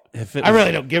like if it I was,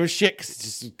 really don't give a shit. 'Cause it's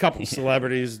just a couple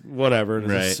celebrities, whatever. It's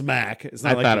Right. a smack. It's I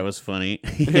not like thought it was funny.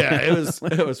 Yeah, it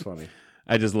was funny.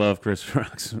 I just love Chris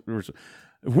Rock's.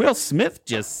 Will Smith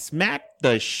just smacked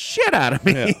the shit out of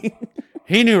me. Yeah.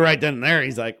 He knew right then and there.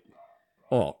 He's like,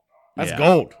 "Oh, that's Yeah.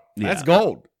 gold. Yeah. That's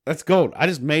gold. That's gold. I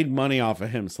just made money off of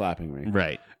him slapping me,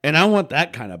 Right. and I want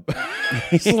that kind of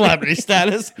celebrity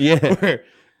status. Yeah. Where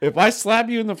if I slap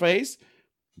you in the face,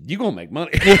 you gonna make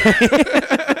money.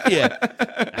 Yeah.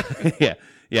 Yeah.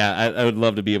 Yeah. I would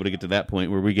love to be able to get to that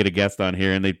point where we get a guest on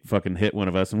here and they fucking hit one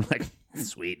of us and we're like,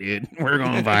 sweet dude, we're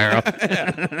going viral.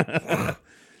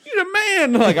 You're the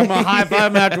man. Like I'm gonna high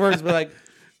five him afterwards, but like,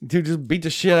 dude, just beat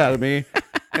the shit out of me,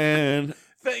 and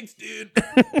Thanks, dude.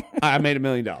 I made $1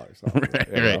 million.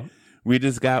 Right. We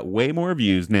just got way more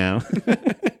views now.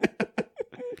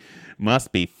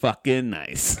 Must be fucking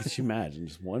nice. Just imagine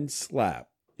just one slap.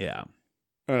 Yeah.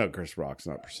 I know Chris Rock's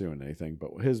not pursuing anything,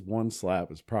 but his one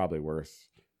slap is probably worth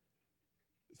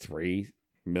 $3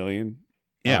 million.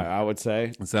 Yeah. I would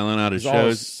say. Selling out his All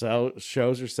his shows.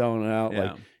 shows are selling out. Yeah.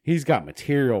 Like he's got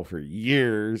material for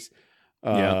years.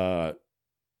 Yeah.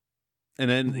 And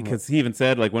then because he even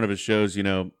said like one of his shows, you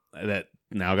know, that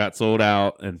now got sold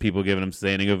out and people giving him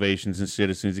standing ovations and shit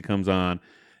as soon as he comes on.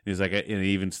 He's like, and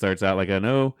he even starts out like, I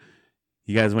know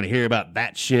you guys want to hear about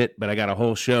that shit, but I got a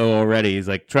whole show already. He's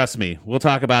like, trust me, we'll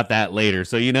talk about that later.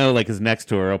 So, you know, like his next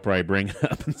tour, I'll probably bring it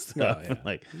up and stuff. Oh, yeah.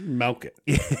 Like, Milk it.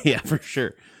 yeah, for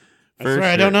sure. That's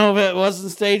right. I don't know if it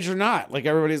wasn't staged or not. Like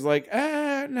everybody's like,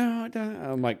 no, it doesn't.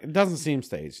 I'm like, it doesn't seem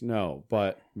staged. No,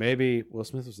 but maybe Will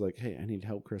Smith was like, hey, I need to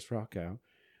help Chris Rock out.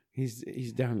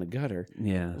 He's down the gutter.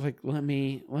 Yeah. Like, let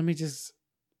me just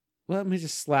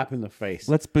slap in the face.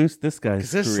 Let's boost this guy's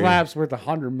Because this career. slap's worth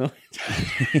 $100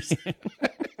 million.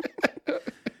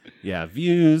 Yeah,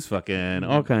 views, fucking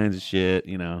all kinds of shit,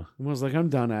 you know. I was like, I'm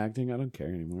done acting. I don't care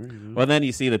anymore. You know? Well, then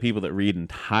you see the people that read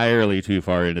entirely too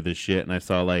far into this shit, and I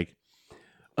saw like,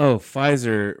 oh,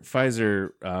 Pfizer,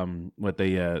 what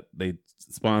they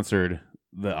sponsored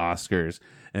the Oscars,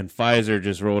 and Pfizer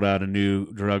just rolled out a new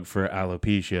drug for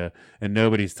alopecia, and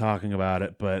nobody's talking about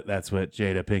it, but that's what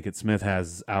Jada Pinkett Smith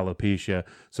has, alopecia.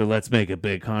 So let's make a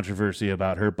big controversy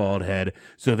about her bald head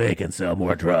so they can sell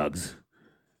more drugs.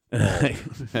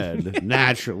 Head,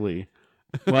 naturally.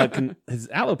 Well, his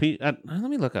alopecia. Let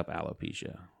me look up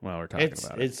alopecia while we're talking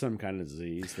about it. It's some kind of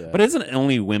disease. But isn't it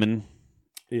only women?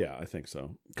 Yeah, I think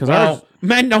so. Because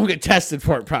men don't get tested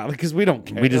for it probably because we don't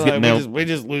care. We just get male. We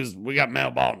just lose. We got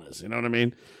male baldness. You know what I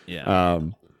mean? Yeah.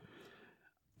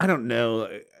 I don't know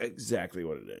exactly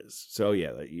what it is. So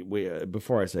yeah, we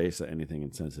before I say anything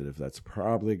insensitive, that's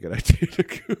probably a good idea to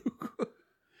Google.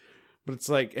 But it's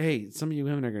like, hey, some of you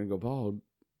women are going to go bald.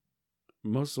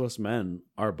 Most of us men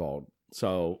are bald,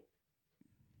 so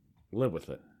live with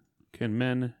it. Can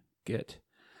men get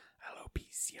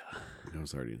alopecia? That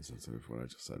was already insensitive what I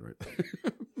just said right there.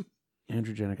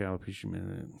 Androgenic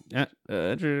alopecia.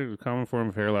 A common form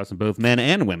of hair loss in both men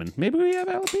and women. Maybe we have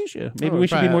alopecia. Maybe we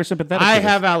should be more sympathetic. I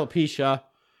have alopecia.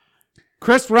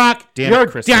 Chris Rock, damn you're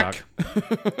it, Chris dick.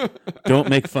 Rock. Don't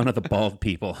make fun of the bald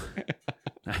people.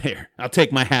 Here, I'll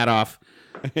take my hat off.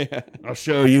 Yeah. I'll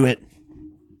show you it.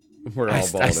 We're all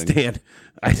balding. I stand.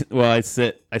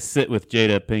 I sit with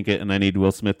Jada Pinkett, and I need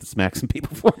Will Smith to smack some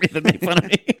people for me that make fun of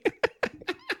me.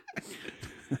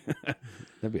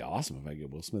 That'd be awesome if I get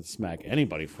Will Smith to smack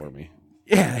anybody for me.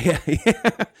 Yeah.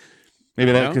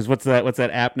 Maybe that because what's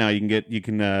that app now? You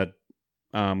can get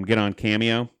on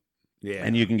Cameo. Yeah,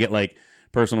 and you can get like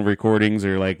personal recordings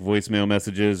or like voicemail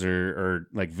messages or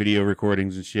like video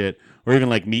recordings and shit, or even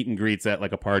like meet and greets at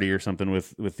like a party or something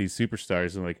with these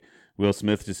superstars. And like Will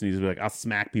Smith just needs to be like, I'll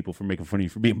smack people for making fun of you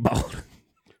for being bald.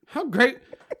 How great.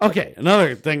 Okay,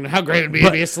 another thing. How great it'd be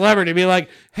to be a celebrity. Be like,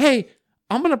 hey,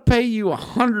 I'm gonna pay you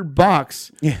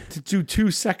 $100 to do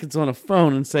 2 seconds on a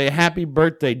phone and say happy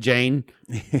birthday, Jane.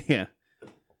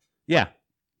 Yeah.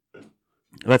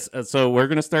 Let's. So we're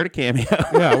gonna start a Cameo.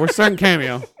 Yeah, we're starting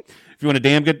Cameo. If you want a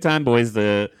damn good time, boys,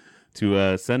 to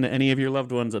send any of your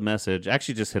loved ones a message,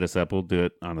 actually just hit us up. We'll do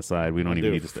it on the side. We don't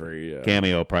even need to free.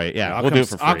 Cameo. Probably. Yeah, we'll do it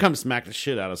for free. I'll come smack the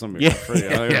shit out of somebody for free.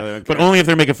 Yeah. But only if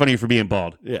they're making fun of you for being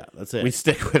bald. Yeah, that's it. We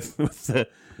stick with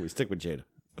we stick with Jada.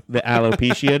 The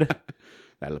alopecia.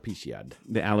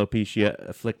 The alopecia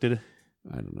afflicted.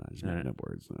 I don't know. I just make up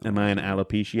words now. Am I an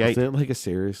alopeciate? Is it like a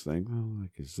serious thing? Oh,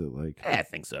 like is it like? I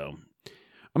think so.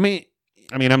 I mean,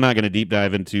 I'm not going to deep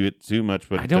dive into it too much,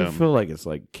 but I don't feel like it's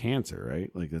like cancer,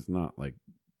 right? Like it's not like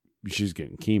she's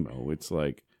getting chemo. It's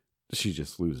like she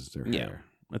just loses her hair.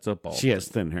 It's a bald. She has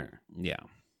thin hair. Yeah.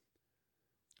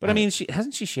 But I mean,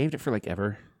 hasn't she shaved it for like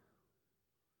ever?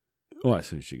 Well, I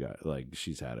see she got like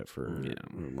she's had it for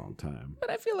a long time. But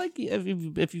I feel like if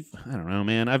you, I don't know,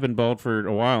 man. I've been bald for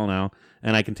a while now,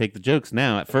 and I can take the jokes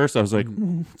now. At first, I was like,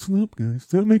 "Stop, guys!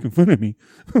 Stop making fun of me."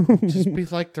 Just be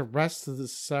like the rest of the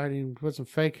society and put some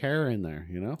fake hair in there,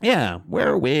 you know? Yeah, wear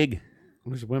a wig.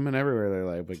 There's women everywhere. They're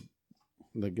like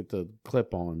they get the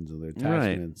clip-ons and their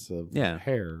attachments of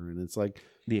hair, and it's like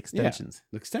The extensions.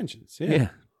 the extensions. Yeah.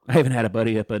 I haven't had a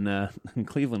buddy up in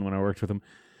Cleveland when I worked with him.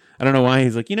 I don't know why.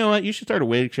 He's like, you know what? You should start a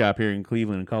wig shop here in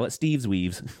Cleveland and call it Steve's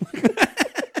Weaves.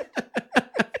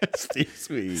 Steve's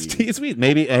Weaves. Steve's Weaves.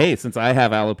 Maybe, hey, since I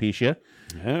have alopecia,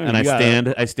 and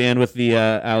I stand with the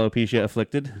alopecia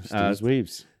afflicted. Steve's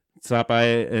Weaves. Stop by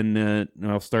and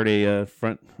I'll start a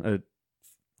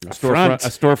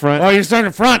storefront. Oh, you're starting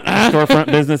a front, huh? Storefront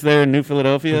business there in New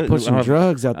Philadelphia. We'll put some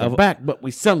drugs out the back, but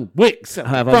we sell wigs. I'll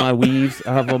have all my weaves.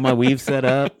 I'll have all my weaves set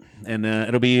up, and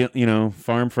it'll be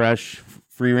farm fresh,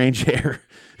 free range hair,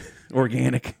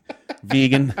 organic,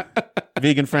 vegan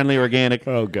friendly, organic.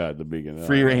 Oh God, the vegan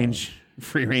free range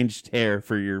hair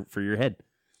for your head.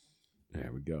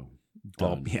 There we go.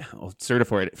 I'll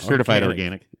certified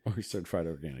organic. Or certified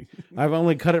organic. I've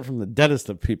only cut it from the deadest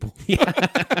of people.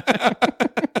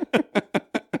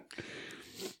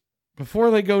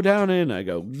 Before they go down in, I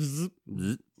go. Zzz,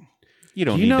 zzz. You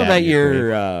don't. You need know that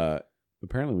you're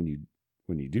apparently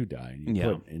when you do die and you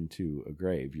Yeah. put into a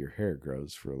grave, your hair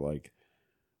grows for like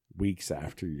weeks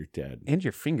after you're dead. and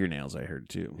your fingernails. I heard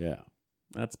too. Yeah.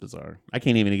 That's bizarre. I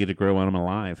can't even get to grow when I'm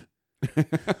alive.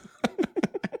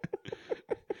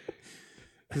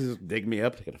 Just dig me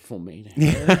up, get a full mane.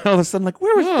 Yeah. All of a sudden, like,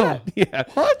 where was Oh. that? Yeah.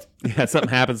 What? Yeah. Something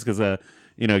happens because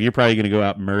you're probably gonna go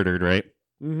out murdered, right?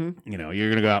 Mm-hmm. You're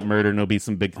gonna go out murdered, and there'll be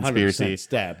some big conspiracy.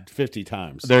 Stabbed 50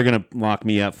 times. They're gonna lock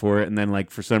me up for it, and then like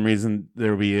for some reason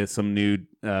there'll be some new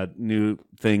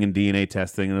thing in DNA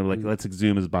testing, and they're like, let's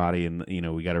exhume his body, and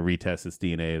we got to retest this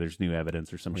DNA. There's new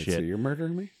evidence or some Wait, shit. So you're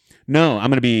murdering me? No, I'm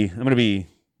gonna be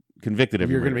convicted of.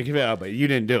 You're murder. going to be convicted, but you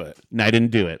didn't do it. No, I didn't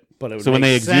do it. But it would So when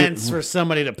make they sense for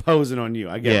somebody to pose it on you.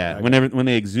 I get it. When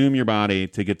they exhume your body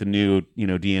to get the new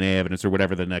DNA evidence or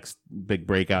whatever the next big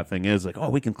breakout thing is, like,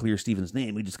 oh, we can clear Steven's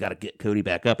name. We just got to get Cody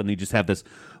back up, and you just have this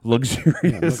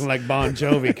luxurious, looking like Bon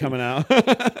Jovi coming out.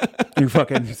 your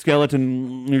fucking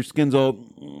skeleton, your skin's all,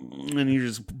 and you're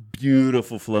just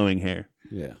beautiful flowing hair.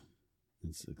 Yeah.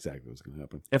 That's exactly what's going to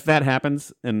happen. If that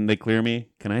happens and they clear me,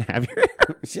 can I have your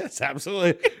hair? Yes,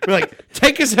 absolutely. We're like,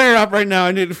 take his hair up right now.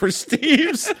 I need it for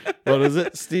Steve's. What is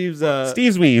it? Steve's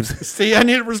Weaves. Steve, I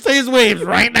need it for Steve's Weaves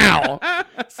right now.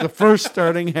 It's the first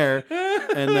starting hair.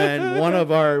 And then one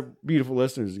of our beautiful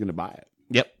listeners is going to buy it.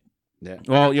 Yep. Yeah.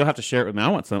 Well, you'll have to share it with me. I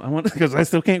want some. Because I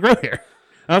still can't grow hair.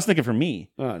 I was thinking for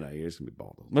me. Oh, no, you're just going to be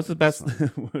bald. What's the best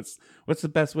what's the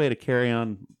best way to carry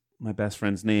on my best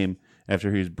friend's name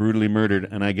after he's brutally murdered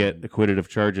and I get acquitted of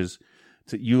charges?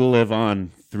 You will live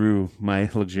on through my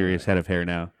luxurious head of hair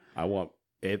now. I want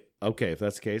it. Okay, if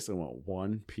that's the case, I want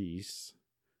one piece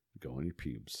go on your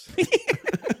pubes.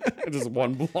 Just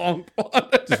one long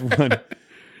blonde. Just one.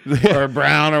 Or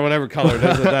brown or whatever color it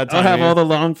is at that time. I'll have all the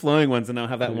long flowing ones and I'll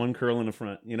have that one curl in the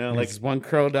front. like just one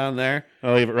curl down there.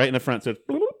 I'll leave it right in the front so it's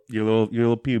your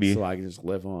little pubie. So I can just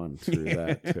live on through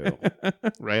that too.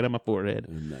 Right on my forehead.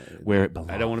 And, where it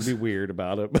belongs. I don't want to be weird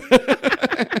about it.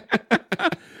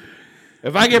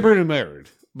 If I get brutally murdered,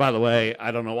 by the way, I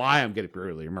don't know why I'm getting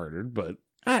brutally murdered, but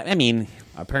I mean,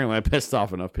 apparently I pissed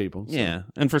off enough people. So. Yeah.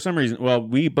 And for some reason, well,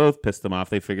 we both pissed them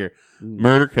off. They figure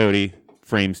murder Cody,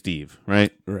 frame Steve,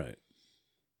 right? Right.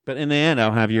 But in the end,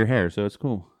 I'll have your hair, so it's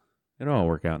cool. It'll all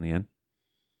work out in the end.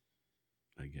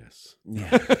 I guess.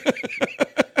 Yeah.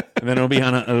 And then it'll be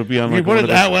on You like put it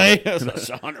that way?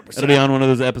 It'll be on one of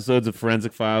those episodes of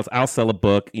Forensic Files. I'll sell a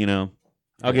book,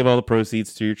 I'll give all the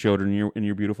proceeds to your children and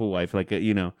your beautiful wife. Like,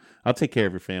 I'll take care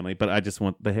of your family, but I just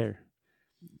want the hair.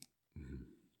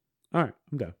 All right,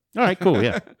 I'm done. All right, cool,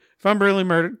 yeah. If I'm brutally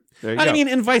murdered, there you go. I mean,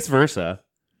 and vice versa.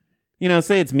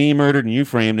 Say it's me murdered and you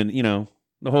framed and,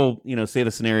 the whole, say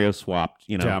the scenario swapped,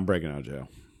 Yeah, I'm breaking out of jail.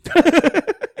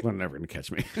 They're never going to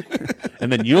catch me.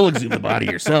 And then you'll exhume the body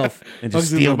yourself and just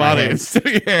steal the body my and steal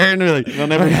your hair. And they're like, they'll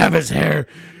never have his hair.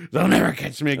 They'll never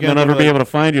catch me again. They'll never be able to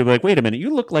find you. Like, wait a minute, you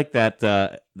look like that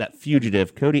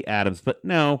fugitive, Cody Adams, but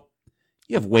no,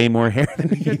 you have way more hair than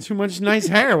You got too much nice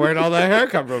hair. Where'd all that hair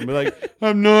come from? Be like, I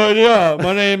have no idea.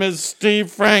 My name is Steve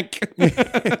Frank.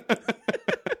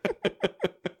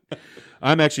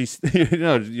 I'm actually,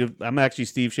 I'm actually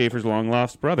Steve Schaefer's long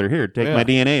lost brother. Here, take my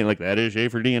DNA. Like, that is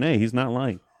Schaefer DNA. He's not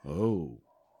lying. Oh.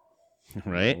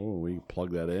 Right? Oh, we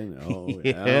plug that in. Oh,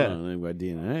 Yeah. They've got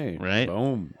DNA. Right?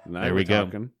 Boom. Now There we're we go.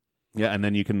 talking. Yeah, and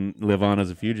then you can live on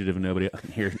as a fugitive and nobody,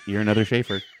 you're another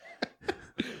Schaefer.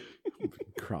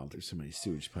 crawling through so many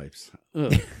sewage pipes.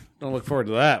 Ugh. Don't look forward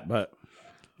to that, but...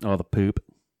 All the poop.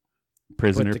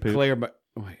 Prisoner poop. Wait,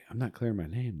 I'm not clearing my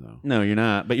name, though. No, you're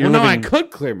not. But you're No, I living... could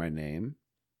clear my name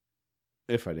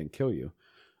if I didn't kill you.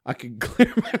 I could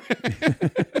clear my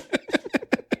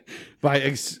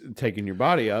by taking your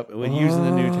body up and using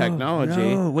the new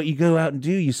technology. No. What you go out and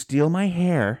do, you steal my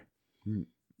hair.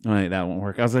 All right, that won't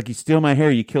work. I was like, you steal my hair,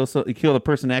 you kill the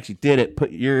person that actually did it,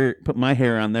 put my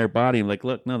hair on their body. I'm like,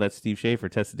 look, no, that's Steve Schaefer,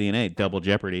 tested DNA, double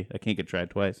jeopardy. I can't get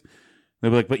tried twice. They'll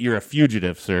be like, but you're a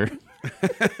fugitive, sir.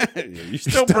 You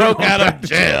still broke out of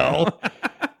jail.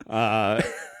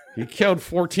 You killed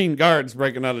 14 guards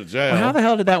breaking out of jail. Well, how the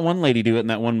hell did that one lady do it in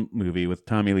that one movie with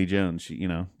Tommy Lee Jones? She,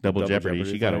 double jeopardy.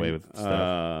 She got away with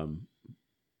stuff.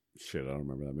 Shit, I don't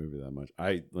remember that movie that much.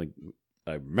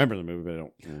 I remember the movie, but I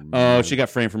don't remember. Oh, she got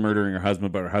framed for murdering her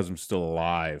husband, but her husband's still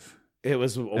alive. It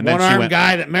was a one-armed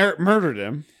guy that murdered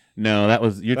him. No,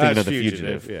 you're thinking of The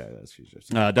Fugitive. Yeah, that's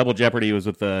Fugitive. Double Jeopardy was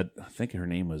with I think her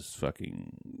name was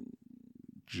fucking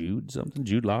Jude something.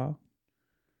 Jude Law.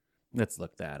 Let's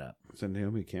look that up. Is that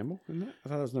Naomi Campbell in that? I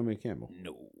thought it was Naomi Campbell.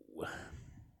 No.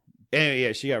 Anyway,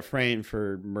 yeah, she got framed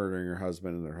for murdering her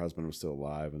husband, and her husband was still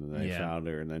alive, and then they found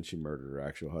her, and then she murdered her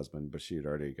actual husband, but she had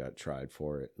already got tried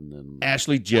for it, and then...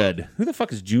 Ashley Judd. Who the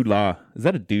fuck is Jude Law? Is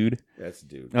that a dude? That's a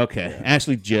dude. Okay, yeah.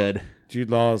 Ashley Judd. Jude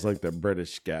Law is like the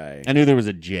British guy. I knew there was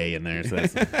a J in there, so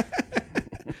that's...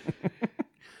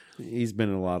 He's been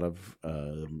in a lot of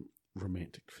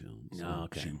romantic films. Oh,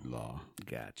 okay. Jude Law.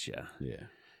 Gotcha. Yeah.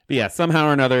 But yeah, somehow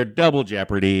or another, double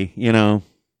jeopardy, To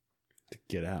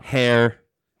get out. Hair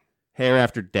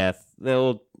after death.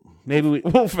 We'll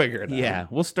figure it out. Yeah,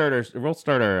 we'll start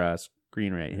our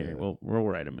screen right here. We'll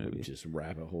write a movie. Just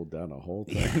rabbit hole down the whole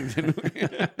thing. Didn't we?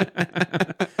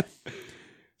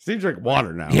 Steve drink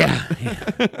water now. Yeah.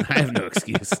 I have no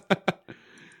excuse.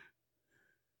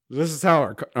 This is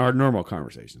how our normal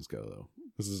conversations go, though.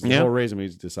 This is the whole reason we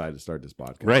decided to start this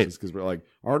podcast. Right. Because we're like,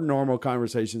 our normal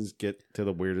conversations get to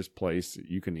the weirdest place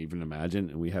you can even imagine,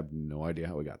 and we have no idea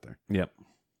how we got there. Yep.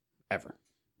 Ever.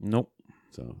 Nope.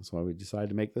 So that's why we decided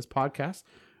to make this podcast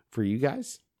for you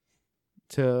guys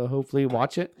to hopefully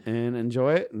watch it and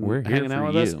enjoy it. And we're here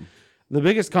for you. Us. The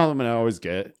biggest compliment I always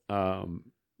get, and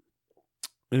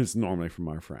it's normally from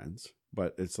our friends,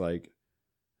 but it's like,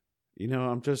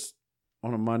 I'm just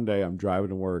on a Monday, I'm driving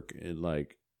to work and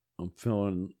like, I'm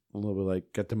feeling a little bit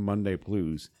like got the Monday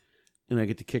blues, and I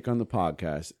get to kick on the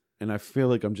podcast, and I feel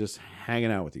like I'm just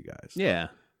hanging out with you guys. Yeah.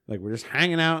 Like we're just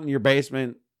hanging out in your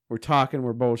basement. We're talking,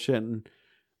 we're bullshitting.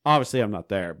 Obviously, I'm not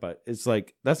there, but it's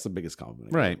like that's the biggest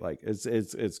compliment. Right. Like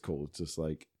it's cool. It's just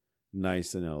like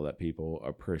nice to know that people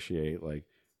appreciate like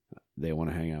they want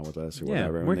to hang out with us or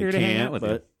whatever. We're here to hang out with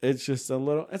you. It's just a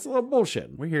little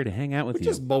bullshit. We're here to hang out with you.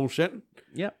 Just bullshit.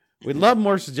 Yep. We'd love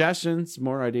more suggestions,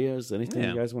 more ideas, anything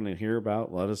you guys want to hear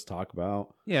about, let us talk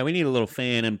about. Yeah, we need a little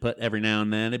fan input every now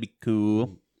and then. It'd be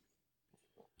cool.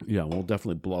 Yeah, we'll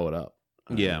definitely blow it up.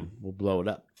 We'll blow it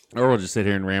up. Or we'll just sit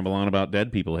here and ramble on about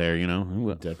dead people hair,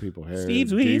 Dead people hair.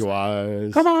 Steve's Weaves.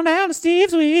 DUIs. Come on down to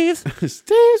Steve's Weaves.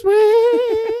 Steve's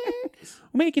Weaves.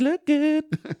 We'll make you look good.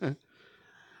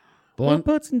 We'll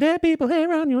put some dead people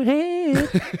hair on your head.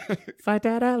 Fight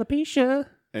that alopecia.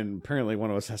 And apparently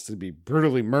one of us has to be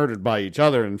brutally murdered by each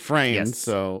other and framed. Yes.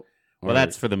 So,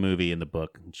 that's for the movie and the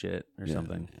book and shit or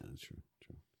something. Yeah, that's true.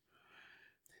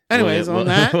 Anyways, on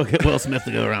that. We'll get Will Smith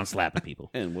to go around slapping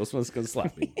people. And Will Smith's going to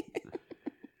slap me.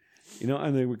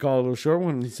 I think we call it a little short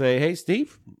one and say, hey,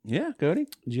 Steve. Yeah, Cody.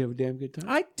 Did you have a damn good time?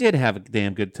 I did have a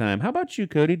damn good time. How about you,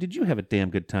 Cody? Did you have a damn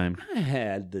good time? I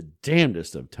had the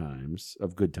damnedest of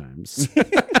good times.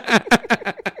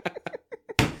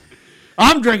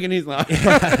 I'm drinking these now.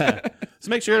 So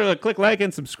make sure to click like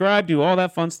and subscribe, do all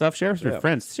that fun stuff. Share us with your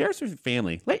friends. Share us with your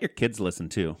family. Let your kids listen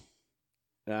too.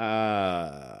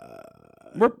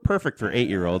 We're perfect for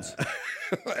 8-year-olds.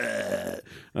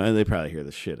 They probably hear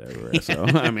the shit everywhere. So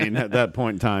I mean, at that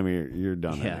point in time, you're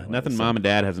done. Yeah, anyway, nothing. Mom and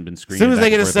dad hasn't been screaming. As soon as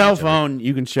they get a cell phone,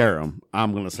 you can share them.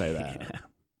 I'm going to say that. Yeah.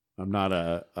 I'm not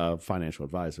a financial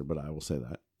advisor, but I will say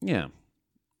that. Yeah,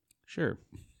 sure.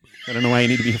 I don't know why you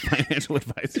need to be a financial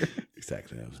advisor.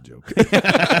 Exactly, that was a joke.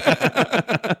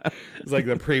 It's like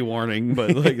the pre-warning,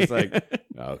 but like it's like,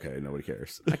 okay, nobody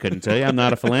cares. I couldn't tell you. I'm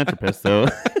not a philanthropist, though.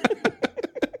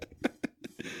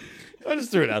 I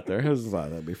just threw it out there. I was like,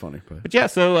 that'd be funny. But yeah,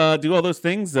 so do all those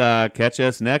things. Catch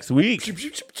us next week.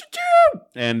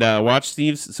 And watch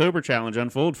Steve's Sober Challenge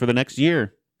unfold for the next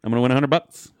year. I'm going to win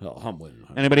 $100. Oh, I'm winning.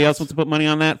 Anybody else wants to put money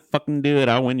on that? Fucking do it.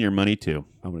 I'll win your money, too.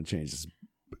 I'm going to change this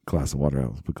glass of water.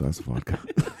 I'll put a glass of vodka.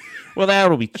 Well,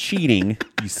 that'll be cheating,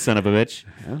 you son of a bitch.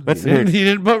 Let's He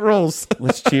didn't put rules.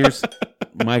 Let's cheers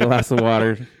my glass of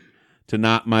water to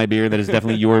not my beer. That is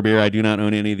definitely your beer. I do not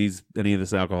own any of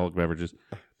this alcoholic beverages.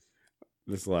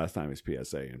 This is the last time he's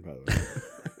PSA in, by the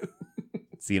way.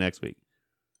 See you next week.